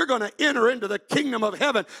way we're going to enter into the kingdom of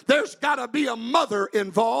heaven, there's got to be a mother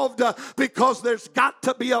involved because there's got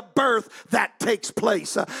to be a birth that takes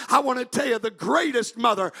place. I want to tell you, the greatest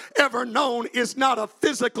mother ever known is not a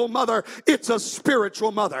physical mother, it's a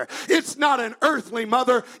spiritual mother. It's not an earthly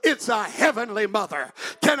mother, it's a heavenly mother.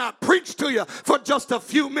 Can I preach to you for just a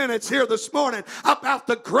few minutes here this morning about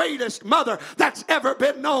the greatest mother that's ever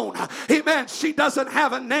been known? Amen. She doesn't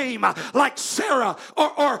have a name like Sarah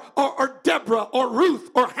or Deborah or Ruth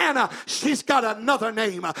or Hannah. She's got another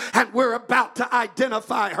name, and we're about to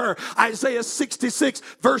identify her. Isaiah 66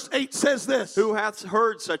 verse 8 says this. Who hath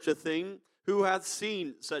heard such a thing? Who hath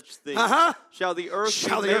seen such things? Shall the earth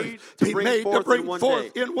be made to bring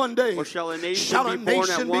forth in one day? Or shall a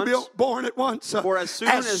nation be born at once? For as soon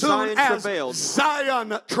as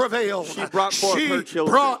Zion travailed, she brought forth her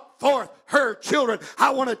children. Her children.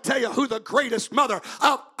 I want to tell you who the greatest mother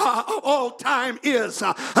of all time is.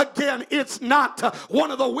 Again, it's not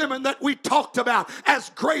one of the women that we talked about. As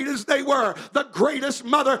great as they were, the greatest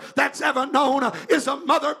mother that's ever known is a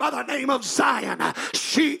mother by the name of Zion.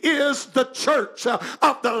 She is the church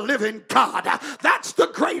of the living God. That's the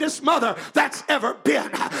greatest mother that's ever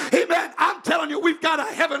been. Amen. I'm telling you, we've got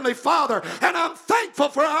a heavenly Father, and I'm thankful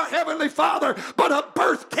for our heavenly Father, but a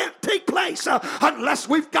birth can't take place unless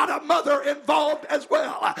we've got a mother involved as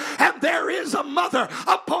well. And there is a mother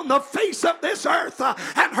upon the face of this earth,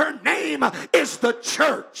 and her name is the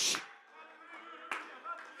church.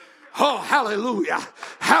 Oh, hallelujah,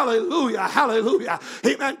 hallelujah, hallelujah.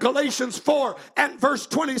 Amen. Galatians 4 and verse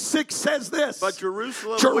 26 says this. But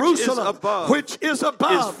Jerusalem which is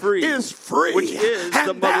above, is free, which is and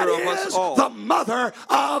the mother of us all. The mother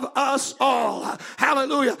of us all.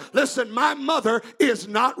 Hallelujah. Listen, my mother is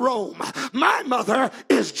not Rome. My mother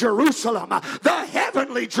is Jerusalem, the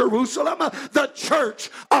heavenly Jerusalem, the church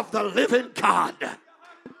of the living God.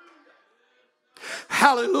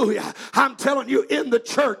 Hallelujah. I'm telling you, in the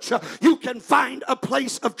church, you can find a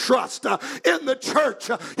place of trust. In the church,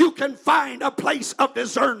 you can find a place of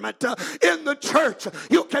discernment. In the church,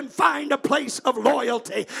 you can find a place of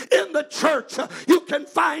loyalty. In the church, you can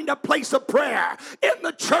find a place of prayer. In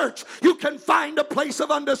the church, you can find a place of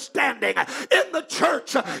understanding. In the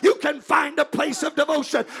church, you can find a place of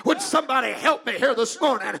devotion. Would somebody help me here this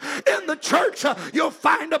morning? In the church, you'll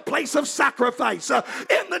find a place of sacrifice.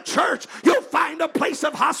 In the church, you'll find a place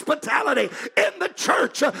of hospitality. In the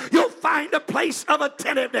church, you'll find a place of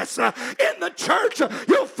attentiveness. In the church,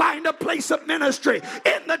 you'll find a place of ministry.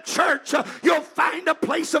 In the church, you'll find a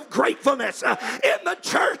place of gratefulness. In the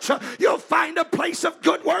church, you'll find a place of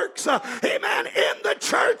good works. Amen. In the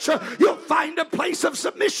church, you'll find a place of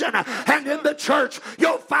submission. And in the church,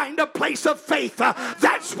 you'll find a place of faith.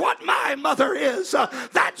 That's what my mother is.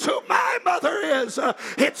 That's who my mother is.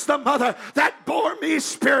 It's the mother that bore me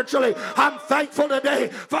spiritually. I'm thankful today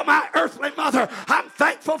for my earthly mother. I'm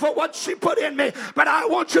thankful for what she put in me, but I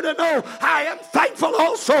want you to know I am thankful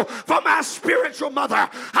also for my spiritual mother.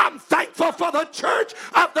 I'm thankful for the church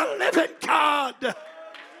of the living God. Yes,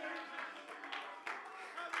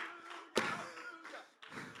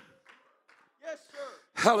 sir.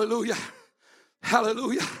 Hallelujah.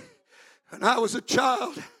 Hallelujah. When I was a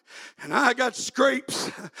child and I got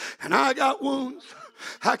scrapes and I got wounds,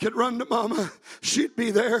 I could run to mama. She'd be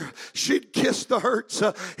there. She'd kiss the hurts.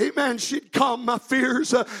 Amen. She'd calm my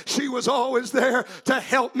fears. She was always there to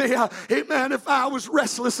help me. Amen. If I was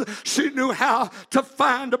restless, she knew how to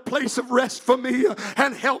find a place of rest for me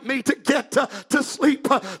and help me to get to sleep.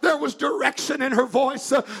 There was direction in her voice.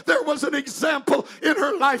 There was an example in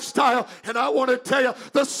her lifestyle. And I want to tell you,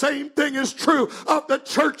 the same thing is true of the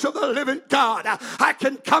church of the living God. I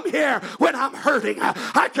can come here when I'm hurting.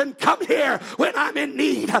 I can come here when I'm in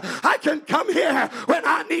need. I can come here when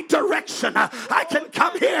I need direction. I can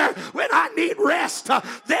come here when I need rest.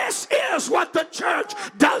 This is what the church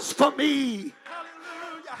does for me.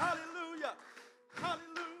 Hallelujah, hallelujah,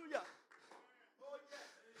 hallelujah.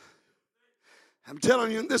 I'm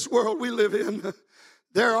telling you, in this world we live in,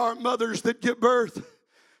 there are mothers that give birth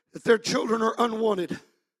that their children are unwanted.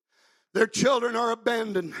 Their children are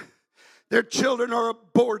abandoned. Their children are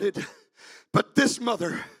aborted. But this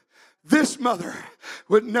mother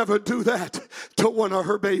would never do that to one of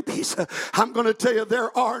her babies. I'm going to tell you,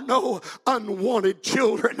 there are no unwanted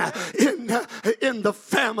children in the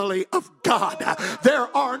family of God. There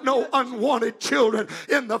are no unwanted children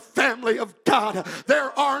in the family of God.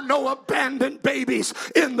 There are no abandoned babies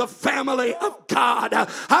in the family of God.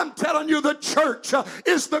 I'm telling you, the church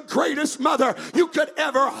is the greatest mother you could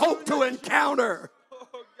ever hope to encounter.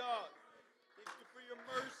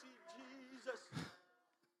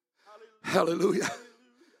 Hallelujah.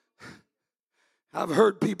 I've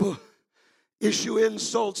heard people issue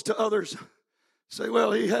insults to others. Say,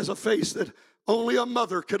 well, he has a face that only a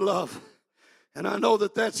mother could love. And I know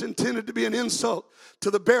that that's intended to be an insult to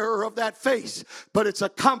the bearer of that face, but it's a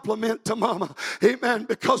compliment to mama. Amen.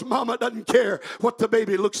 Because mama doesn't care what the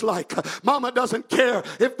baby looks like. Mama doesn't care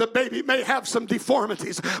if the baby may have some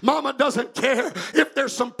deformities. Mama doesn't care if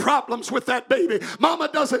there's some problems with that baby. Mama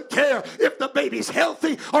doesn't care if the baby's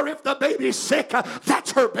healthy or if the baby's sick.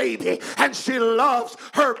 That's her baby, and she loves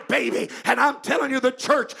her baby. And I'm telling you, the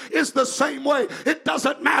church is the same way. It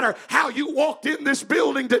doesn't matter how you walked in this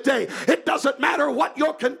building today. It doesn't matter what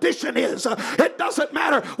your condition is. It doesn't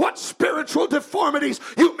matter what spiritual deformities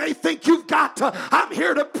you may think you've got. I'm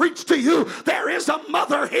here to preach to you. There is a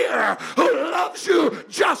mother here who loves you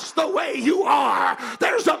just the way you are.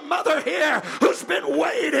 There's a mother here who's been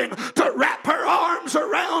waiting to wrap her arms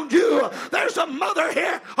around you. There's a mother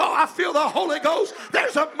here. Oh, I feel the Holy Ghost.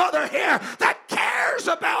 There's a mother here that cares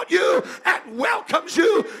about you and welcomes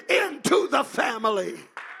you into the family.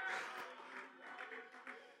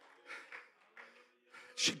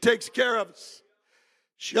 She takes care of us.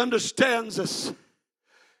 She understands us.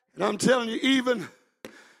 And I'm telling you, even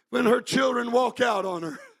when her children walk out on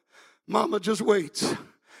her, mama just waits.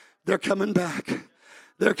 They're coming back.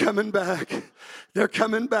 They're coming back. They're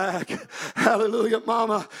coming back. Hallelujah.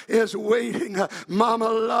 Mama is waiting. Mama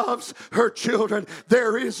loves her children.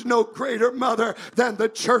 There is no greater mother than the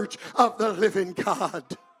church of the living God.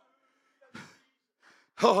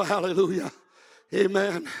 Oh, hallelujah.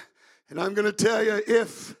 Amen. And I'm going to tell you,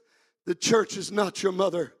 if the church is not your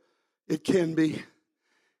mother, it can be.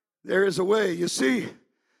 There is a way. You see,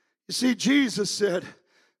 Jesus said,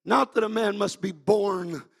 not that a man must be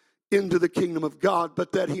born into the kingdom of God,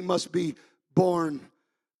 but that he must be born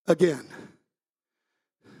again.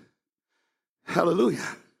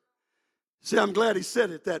 Hallelujah. See, I'm glad he said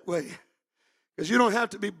it that way. Because you don't have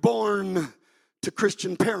to be born to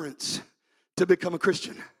Christian parents to become a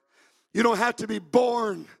Christian. You don't have to be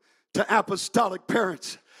born to apostolic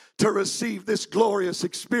parents to receive this glorious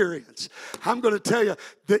experience. I'm going to tell you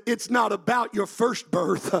that it's not about your first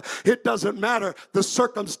birth. It doesn't matter the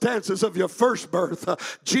circumstances of your first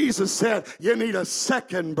birth. Jesus said you need a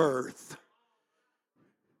second birth.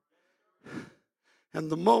 And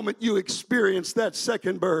the moment you experience that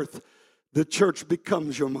second birth, the church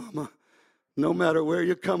becomes your mama. No matter where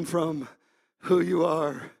you come from, who you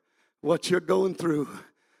are, what you're going through,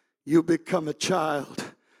 you become a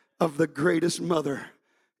child of the greatest mother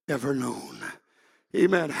ever known.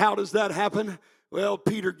 Amen. How does that happen? Well,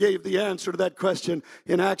 Peter gave the answer to that question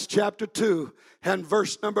in Acts chapter 2, and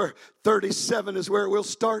verse number 37 is where we'll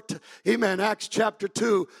start. Amen. Acts chapter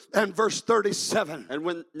 2 and verse 37. And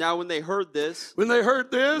when they heard this, they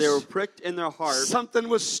were pricked in their hearts. Something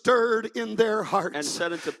was stirred in their hearts. And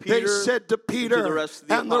said unto Peter, they said to Peter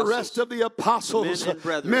and the rest of the apostles,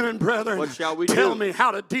 men and brethren, what shall we do? Tell me how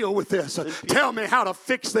to deal with this. Tell me how to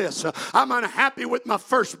fix this. I'm unhappy with my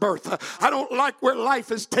first birth. I don't like where life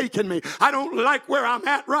has taken me. I don't like where I'm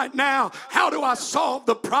at right now. How do I solve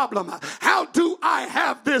the problem? How do I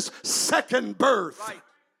have this second birth? Right.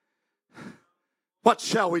 What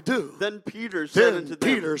shall we do? Then Peter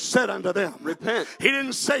said unto them, repent. He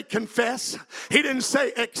didn't say confess. He didn't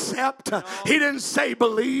say accept. No. He didn't say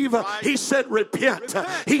believe. Right. He said repent.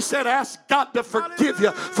 He said ask God to forgive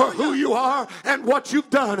you for who you are and what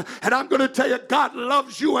you've done. And I'm going to tell you, God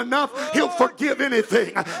loves you enough. He'll forgive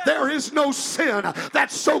anything. There is no sin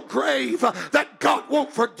that's so grave that God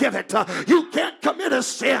won't forgive it. You can't commit a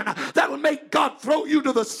sin that'll make God throw you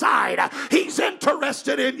to the side. He's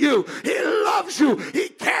interested in you. He loves you. He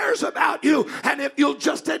cares about you. And if you'll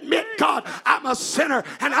just admit, God, I'm a sinner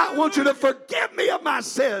and I want you to forgive me of my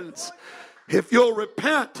sins. If you'll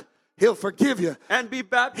repent, He'll forgive you. And be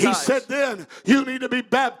baptized. He said then, you need to be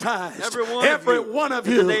baptized. Every one of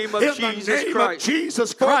you. In the name of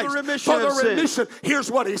Jesus Christ. For the remission. Here's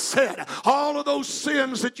what he said. All of those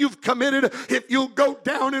sins that you've committed, if you'll go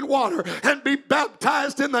down in water and be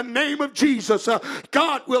baptized in the name of Jesus,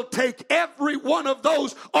 God will take every one of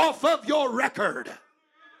those off of your record.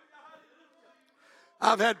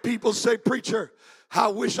 I've had people say, preacher, I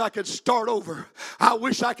wish I could start over. I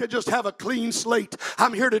wish I could just have a clean slate.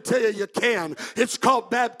 I'm here to tell you, you can. It's called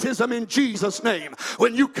baptism in Jesus' name.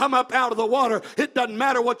 When you come up out of the water, it doesn't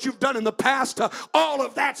matter what you've done in the past. All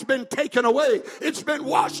of that's been taken away. It's been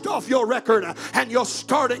washed off your record, and you're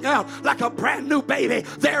starting out like a brand new baby.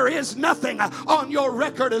 There is nothing on your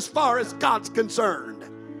record as far as God's concerned.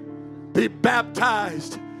 Be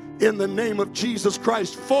baptized in the name of Jesus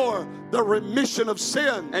Christ for the remission of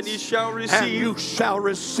sins. And you shall And receive you shall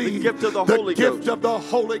receive the gift of the Holy Ghost. of the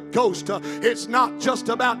Holy Ghost. It's not just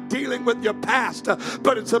about dealing with your past,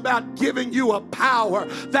 but it's about giving you a power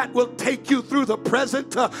that will take you through the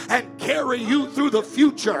present and carry you through the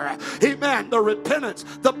future. Amen. The repentance,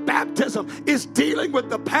 the baptism is dealing with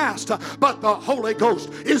the past, but the Holy Ghost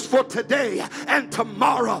is for today and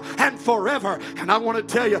tomorrow and forever. And I want to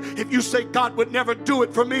tell you, if you say God would never do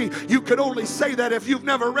it for me, you could only say that if you've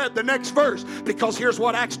never read the next verse, because here's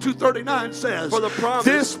what Acts 2:39 says. For the promise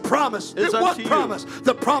this promise is what unto promise? you.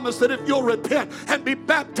 The promise that if you'll repent and be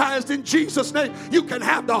baptized in Jesus' name, you can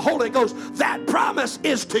have the Holy Ghost. That promise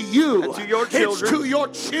is to you. And to your children. It's to your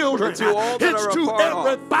children. And to all that it's are to afar off.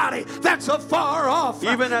 everybody that's afar off.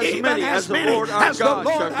 Even as many as the Lord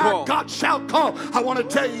our God shall call. I want to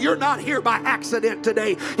tell you, you're not here by accident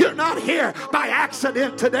today. You're not here by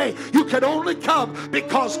accident today. You can only come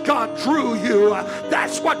because God drew you.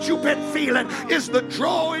 That's what you've been feeling, is the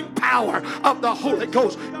drawing power of the Holy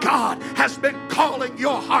Ghost. God has been calling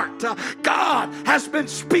your heart. God has been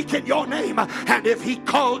speaking your name. And if he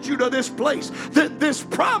called you to this place, then this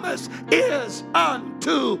promise is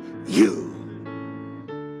unto you.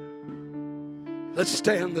 Let's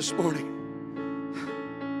stand this morning.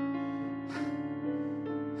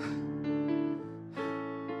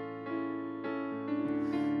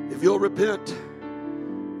 If you'll repent,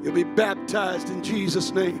 you'll be baptized in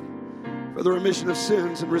Jesus' name for the remission of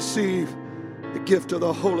sins and receive the gift of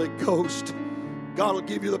the Holy Ghost. God will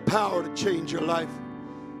give you the power to change your life.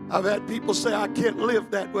 I've had people say, I can't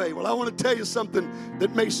live that way. Well, I want to tell you something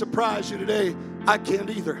that may surprise you today. I can't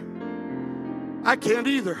either. I can't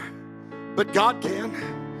either. But God can.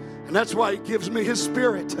 And that's why he gives me his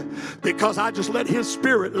Spirit, because I just let his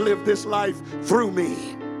Spirit live this life through me.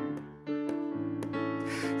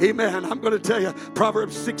 Amen. I'm going to tell you,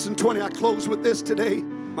 Proverbs 6:20. I close with this today.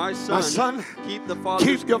 My son, keep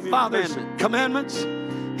your father's commandments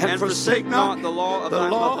and forsake not the law of thy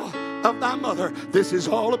mother. Of thy mother. This is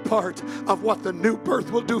all a part of what the new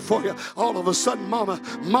birth will do for you. All of a sudden, mama,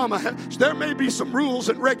 there may be some rules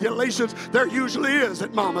and regulations. There usually is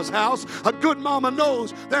at mama's house. A good mama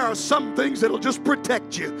knows there are some things that'll just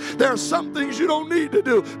protect you. There are some things you don't need to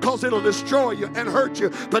do because it'll destroy you and hurt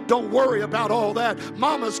you. But don't worry about all that.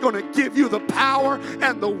 Mama's going to give you the power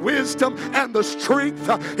and the wisdom and the strength,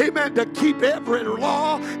 amen, to keep every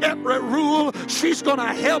law, every rule. She's going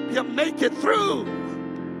to help you make it through.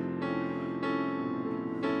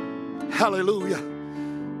 Hallelujah.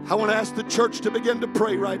 I want to ask the church to begin to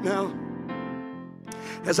pray right now.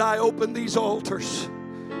 As I open these altars,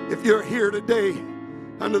 if you're here today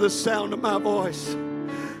under the sound of my voice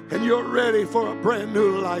and you're ready for a brand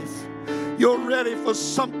new life, you're ready for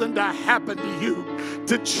something to happen to you,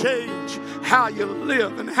 to change how you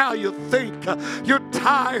live and how you think. You're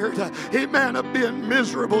tired, amen, of being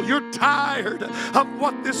miserable. You're tired of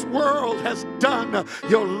what this world has done.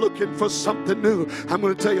 You're looking for something new. I'm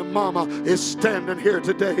going to tell you, Mama is standing here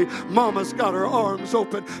today. Mama's got her arms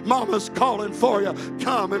open. Mama's calling for you.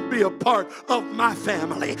 Come and be a part of my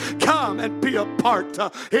family. Come and be a part,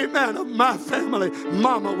 amen, of my family.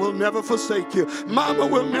 Mama will never forsake you. Mama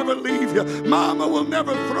will never leave you. Mama will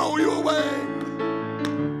never throw you away.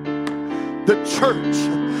 The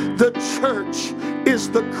church is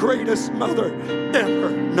the greatest mother ever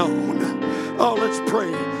known. Oh, let's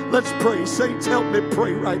pray. Let's pray. Saints, help me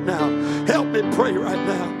pray right now. Help me pray right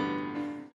now.